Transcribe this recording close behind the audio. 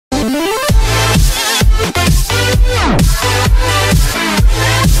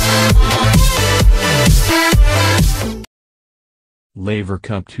Laver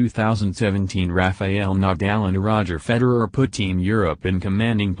Cup 2017. Rafael Nadal and Roger Federer put Team Europe in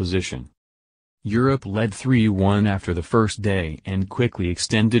commanding position. Europe led 3-1 after the first day and quickly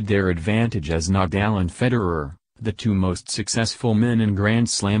extended their advantage as Nadal and Federer, the two most successful men in Grand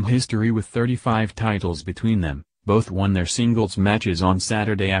Slam history with 35 titles between them, both won their singles matches on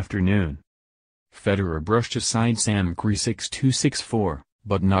Saturday afternoon. Federer brushed aside Sam Querrey 6-2-6-4,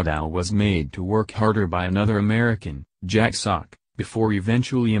 but Nadal was made to work harder by another American, Jack Sock, before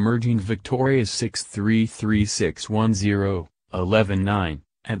eventually emerging victorious 6-3-3-6-1-0, 11-9,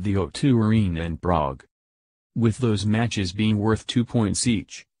 at the O2 Arena in Prague. With those matches being worth 2 points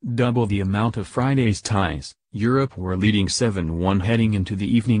each, double the amount of Friday's ties, Europe were leading 7-1 heading into the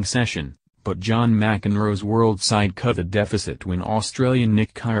evening session, but John McEnroe's world side cut the deficit when Australian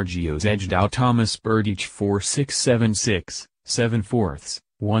Nick Kyrgios edged out Tomas Berdych 4-6-7-6, 7/4,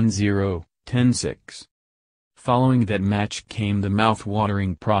 1-0, 10-6. Following that match came the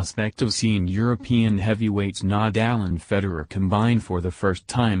mouth-watering prospect of seeing European heavyweights Nadal and Federer combine for the first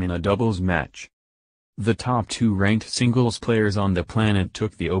time in a doubles match. The top two ranked singles players on the planet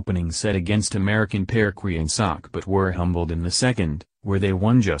took the opening set against American pair Querrey and Sock but were humbled in the second, where they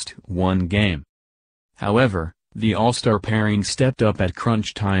won just one game. However, the all-star pairing stepped up at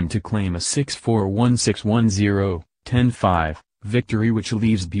crunch time to claim a 6-4-1-6-1-0, 10-5. victory which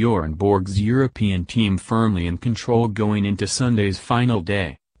leaves Bjorn Borg's European team firmly in control going into Sunday's final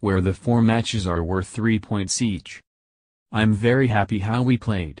day, where the 4 matches are worth 3 points each. "I'm very happy how we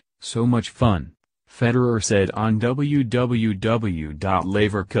played, so much fun," Federer said on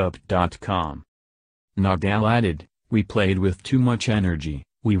www.lavercup.com. Nadal added, "We played with too much energy,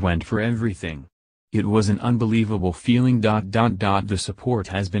 we went for everything. It was an unbelievable feeling. The support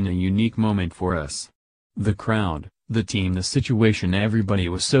has been a unique moment for us. The crowd, the team, the situation, everybody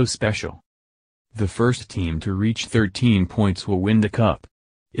was so special. The first team to reach 13 points will win the cup.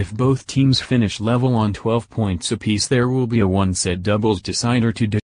 If both teams finish level on 12 points apiece there will be a one-set doubles decider to